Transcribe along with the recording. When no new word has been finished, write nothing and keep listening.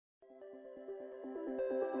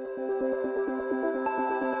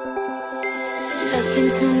Look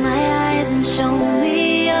into my eyes and show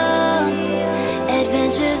me your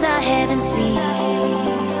adventures I haven't seen.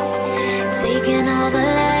 Taking all the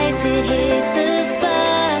life, it hits the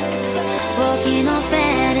spot. Walking on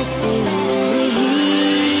fantasy.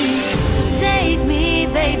 So take me,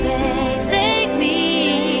 baby, take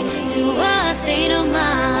me to a state of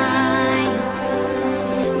mind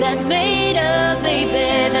that's made of,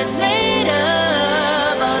 baby, that's made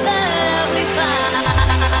of all that we find.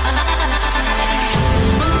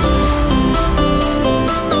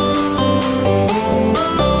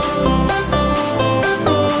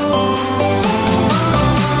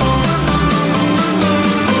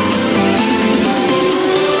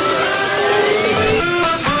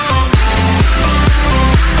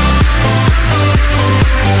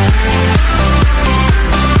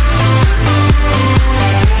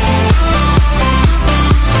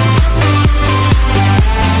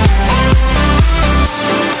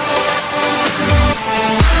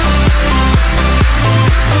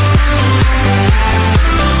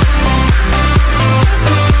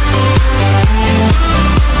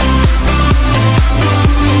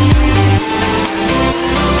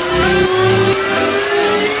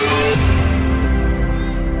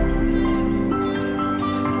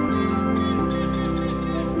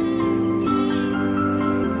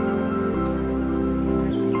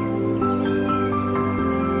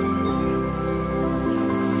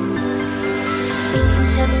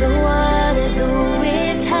 The water's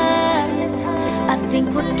always high. I think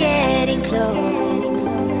we're getting close.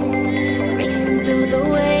 Racing through the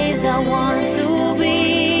waves, I want to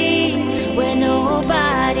be where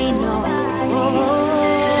nobody knows.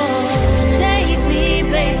 Take me,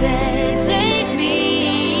 baby, take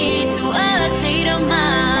me to a state of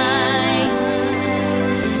mind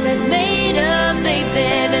that's made of,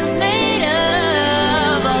 baby, that's made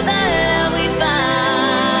of all that we find.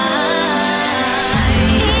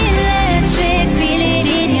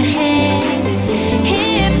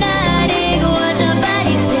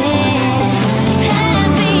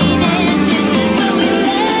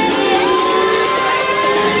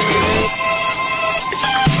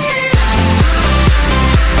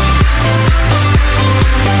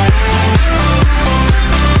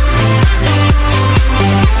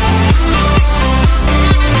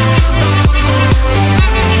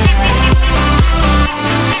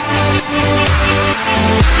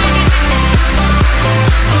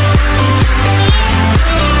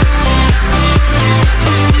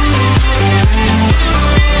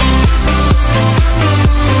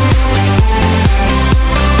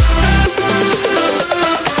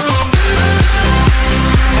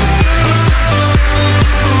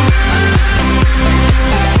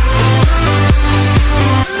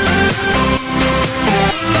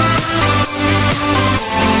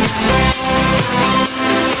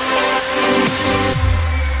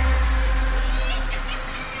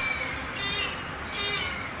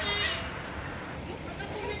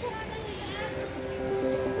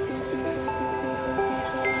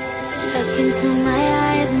 Look into my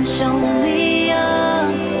eyes and show me your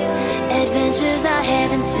adventures I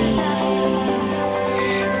haven't seen.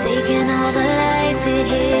 Taking all the life, it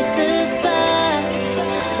hits the spot.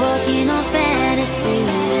 Walking on fantasy.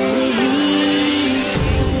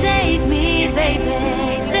 So take me, baby,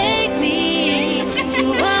 take me to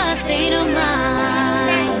a state of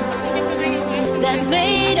mind that's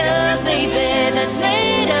made of, baby, that's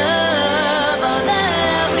made of all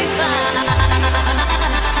that we find.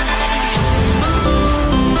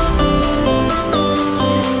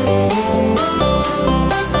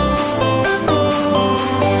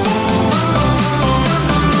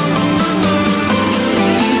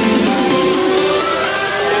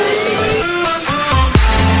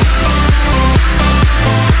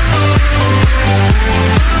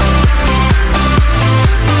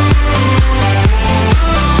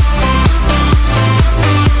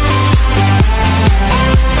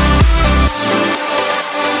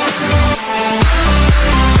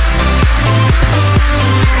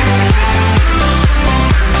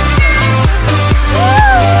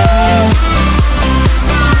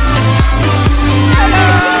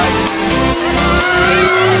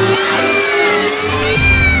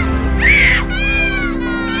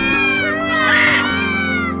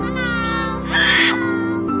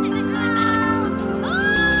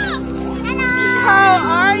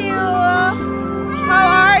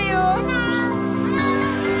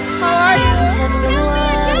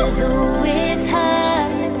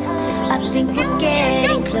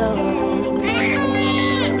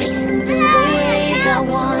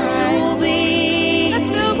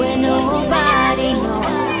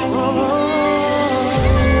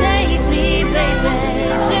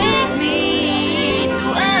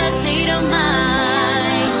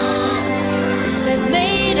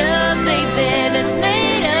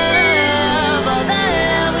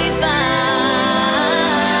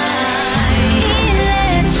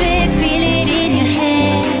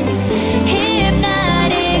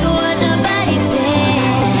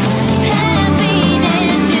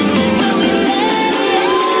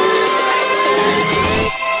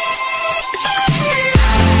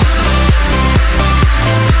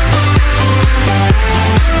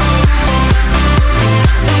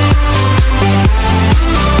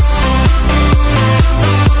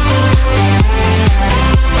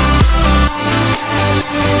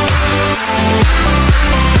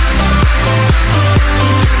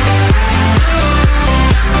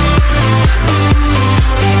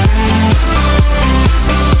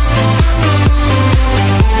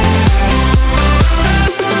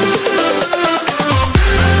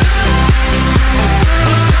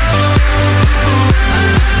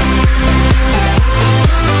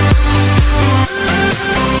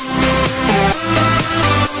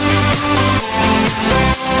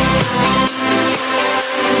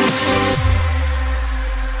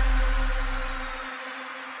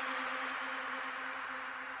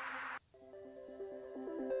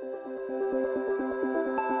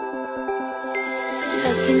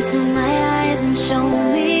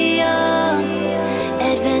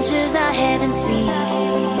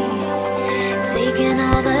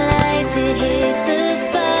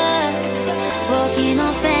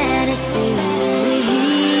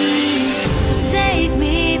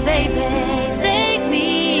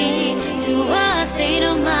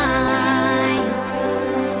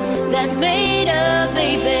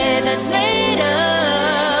 baby, that's made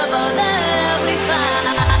of all that we find.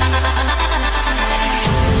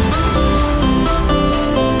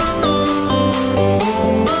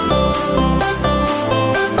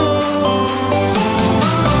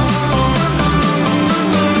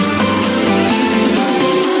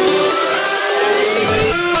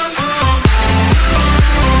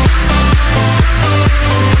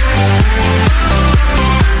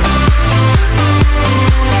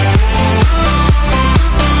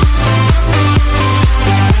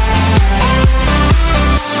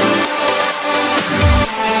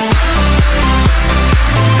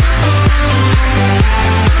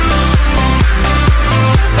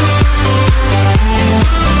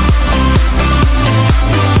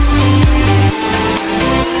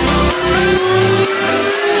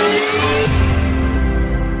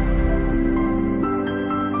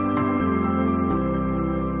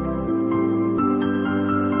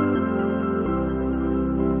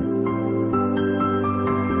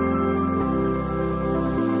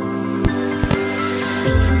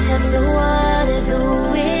 The water's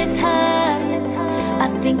always high. I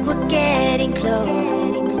think we're getting close.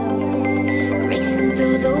 Racing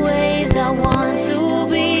through the waves, I want to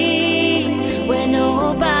be where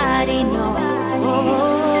nobody knows.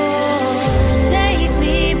 Take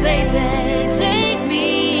me, baby, take me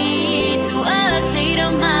to a state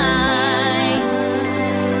of mind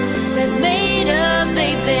that's made of,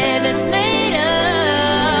 baby, that's made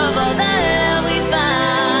of all that we find.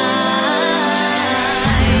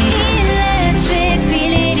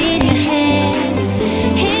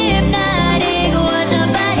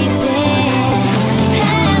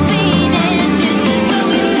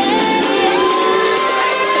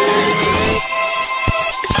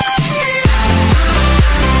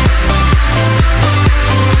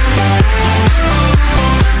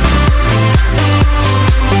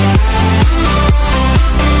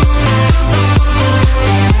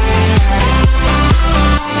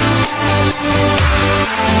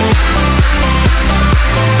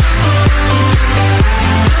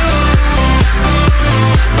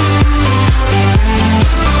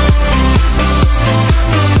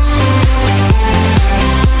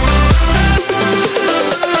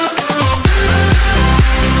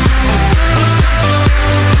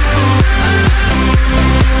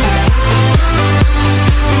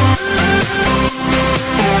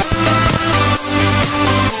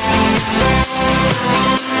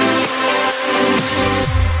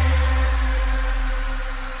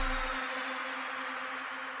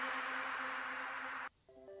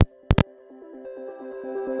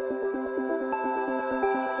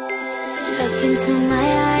 Look into my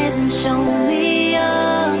eyes and show me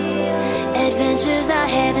your adventures I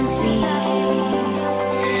haven't seen.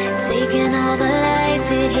 Taking all the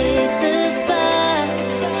life, it hits the spot.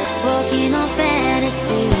 Walking on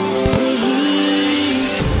fantasy.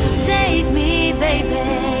 So take me, baby,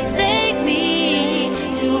 take me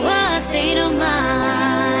to a state of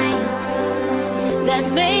mind that's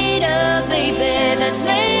made of, baby, that's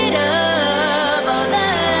made of all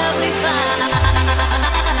that we find.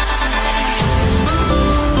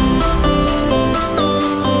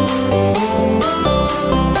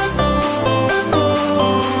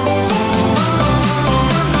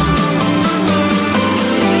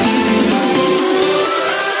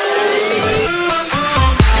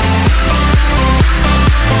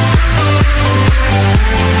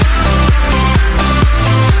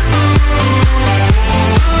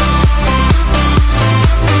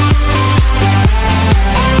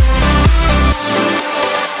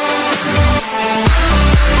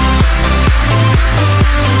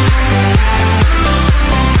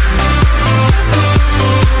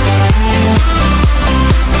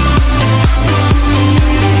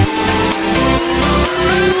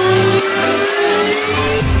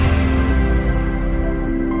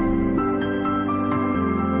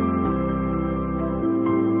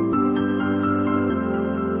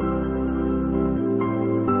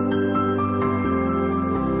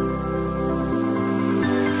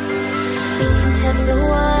 The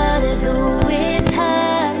water's always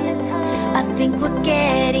high. I think we're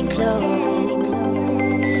getting close.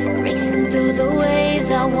 Racing through the waves,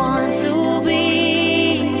 I want to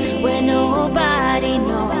be where nobody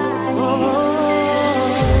knows.